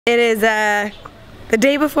It is the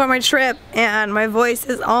day before my trip and my voice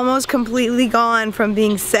is almost completely gone from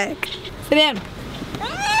being sick. Sit down.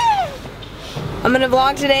 I'm gonna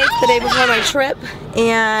vlog today. It's the day before my trip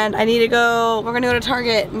and I need to go, we're gonna go to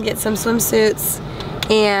Target and get some swimsuits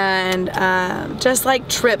and just like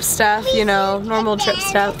trip stuff, you know, normal trip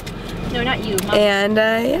stuff. No, not you, Mom. And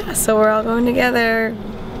yeah, so we're all going together.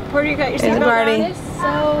 Where you got your It's a party.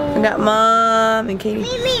 So I got Mom and Katie.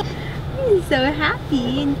 I'm so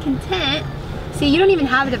happy and content. See, you don't even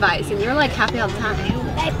have a device and you're like happy all the time.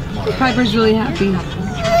 Piper's really happy.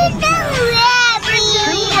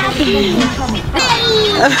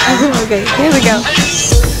 Okay, here we go.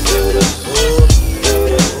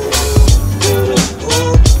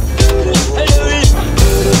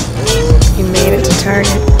 You made it to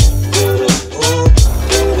Target.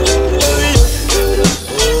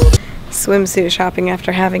 Swimsuit shopping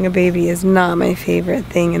after having a baby is not my favorite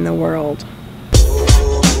thing in the world.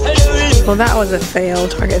 Well, that was a fail.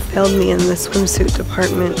 Target failed me in the swimsuit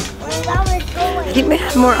department. I think they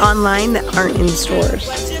have more online that aren't in stores.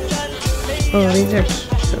 Oh, these are cute.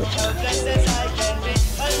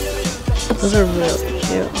 Those are really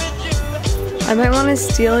cute. I might want to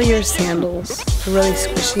steal your sandals, the really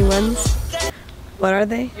squishy ones. What are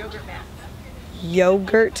they? Yogurt mat.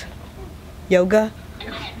 Yogurt? Yoga?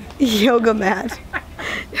 Yoga mat.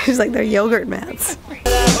 It's like they're yogurt mats.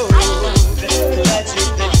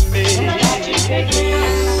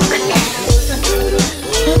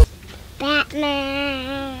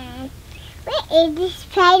 Batman. What is this,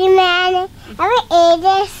 Spider-Man? What is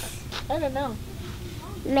this? I don't know.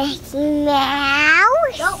 Mickey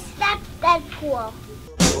Mouse? Nope, that's cool.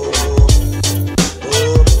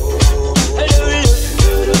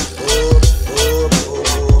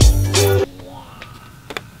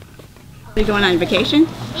 Are you going on vacation?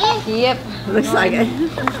 Yep, looks like it.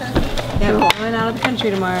 Yeah, we're going out of the country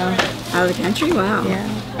tomorrow. Out of the country? Wow. Yeah.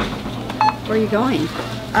 Where are you going?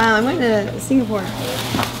 I'm going to Singapore.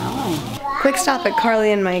 Oh. Quick stop at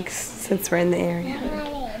Carly and Mike's since we're in the area.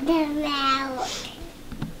 The mouse.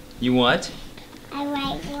 You what? I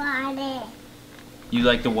like water. You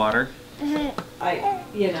like the water?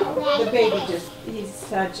 You know, the baby he's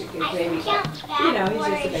such a good baby. You know, he's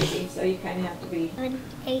just a baby, so you kind of have to be. 7,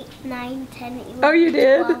 8, 9, 10, 11, Oh, you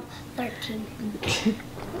did? 12, 13.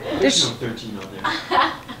 There's no 13 on there.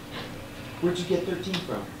 Where'd you get 13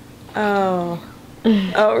 from? Oh.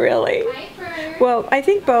 Oh, really? Well, I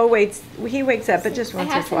think Bo wakes up, but just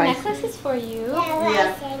once or twice. Necklaces for you.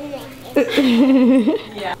 Yeah.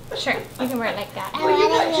 Sure, you can wear it like that.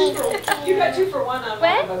 You got 2 for 1 on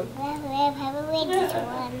What? one of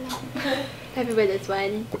them. Happy with this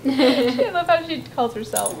one. I love how she calls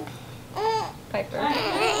herself Piper.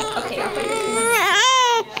 Okay, I'll put this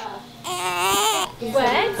in.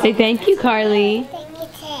 What? Say thank you, Carly.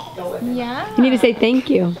 Yeah. You need to say thank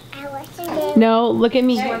you. No, look at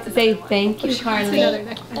me. Say thank you, Carly.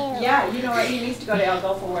 Yeah, you know what? He needs to go to El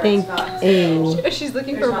Golfo where Thank it's not. you. She's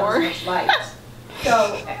looking There's for not more. as much light.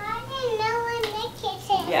 So,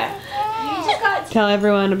 yeah. Tell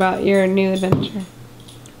everyone about your new adventure.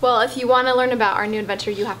 Well, if you want to learn about our new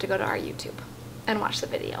adventure, you have to go to our YouTube and watch the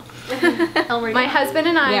video. My husband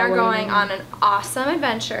and I Yeah, are we're going gonna- on an awesome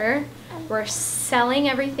adventure. We're selling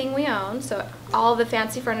everything we own, so all the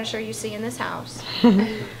fancy furniture you see in this house.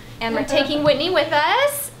 And we're taking Whitney with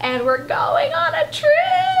us, and we're going on a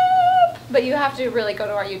trip! But you have to really go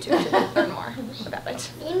to our YouTube to learn more about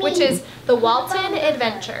it. Which is The Walton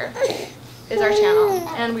Adventure is our channel.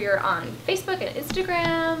 And we are on Facebook and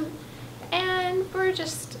Instagram, and we're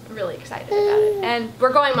just really excited about it. And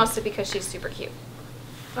we're going mostly because she's super cute.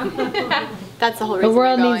 That's the whole The reason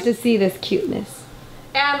world we're needs going. to see this cuteness.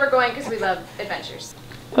 And we're going because we love adventures.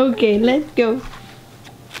 Okay, let's go.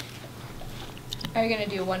 Are you going to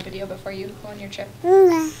do one video before you go on your trip?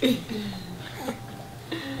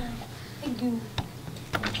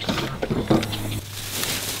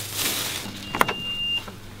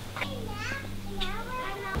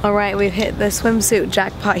 Alright, we've hit the swimsuit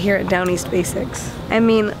jackpot here at Down East Basics. I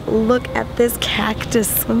mean, look at this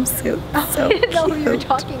cactus swimsuit. So I didn't know who you were cute.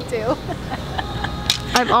 talking to.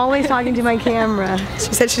 I'm always talking to my camera.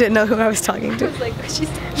 She said she didn't know who I was talking to. I was like, she's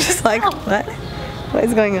Just like, what? What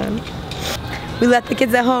is going on? We left the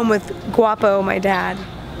kids at home with Guapo, my dad.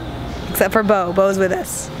 Except for Bo. Bo's with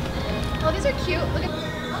us. Oh, these are cute. Look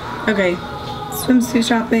at. Okay, swimsuit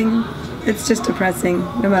shopping. It's just depressing,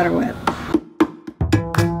 no matter what.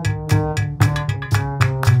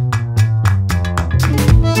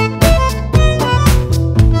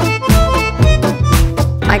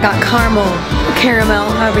 I got caramel,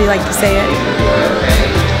 however you like to say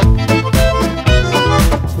it.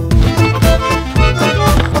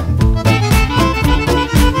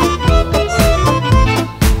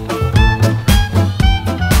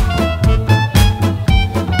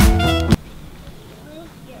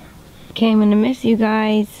 Okay, I'm gonna miss you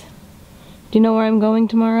guys. Do you know where I'm going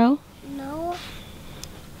tomorrow? No.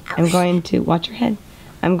 I'm going to, watch your head.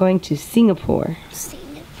 I'm going to Singapore.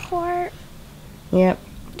 Singapore Yep,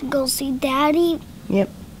 to go see Daddy.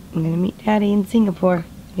 yep. I'm gonna meet Daddy in Singapore.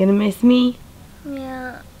 You gonna miss me?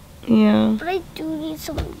 Yeah, Yeah. but I do need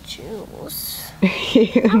some juice.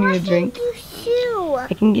 You need a drink? You.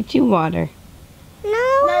 I can get you water.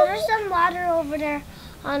 No, there's some water over there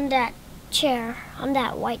on that chair, on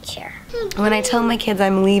that white chair. When I tell my kids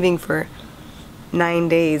I'm leaving for 9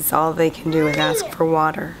 days, all they can do is ask for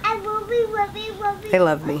water. I will be. They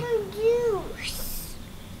love me. Some juice.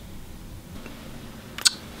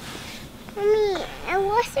 Mommy, I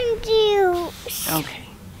want some juice. Okay.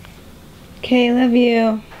 Okay, love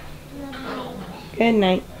you. Good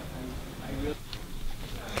night.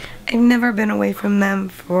 I've never been away from them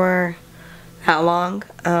for that long.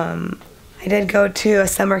 I did go to a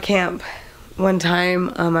summer camp one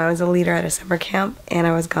time. I was a leader at a summer camp and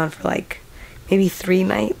I was gone for like maybe 3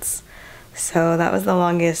 nights. So that was the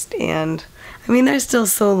longest, and I mean they're still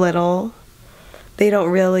so little. They don't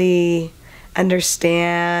really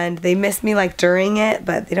understand. They miss me like during it,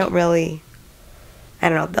 but they don't really, I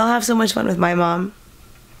don't know. They'll have so much fun with my mom.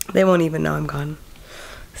 They won't even know I'm gone.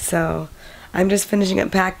 So I'm just finishing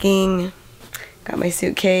up packing. Got my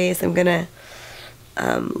suitcase. I'm gonna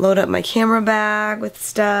load up my camera bag with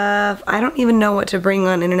stuff. I don't even know what to bring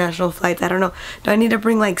on international flights. I don't know. Do I need to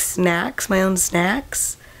bring like snacks, my own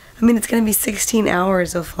snacks? I mean, it's gonna be 16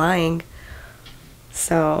 hours of flying.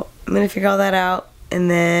 So I'm gonna figure all that out and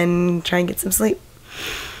then try and get some sleep.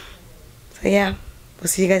 So yeah, we'll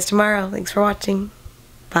see you guys tomorrow. Thanks for watching.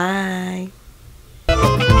 Bye.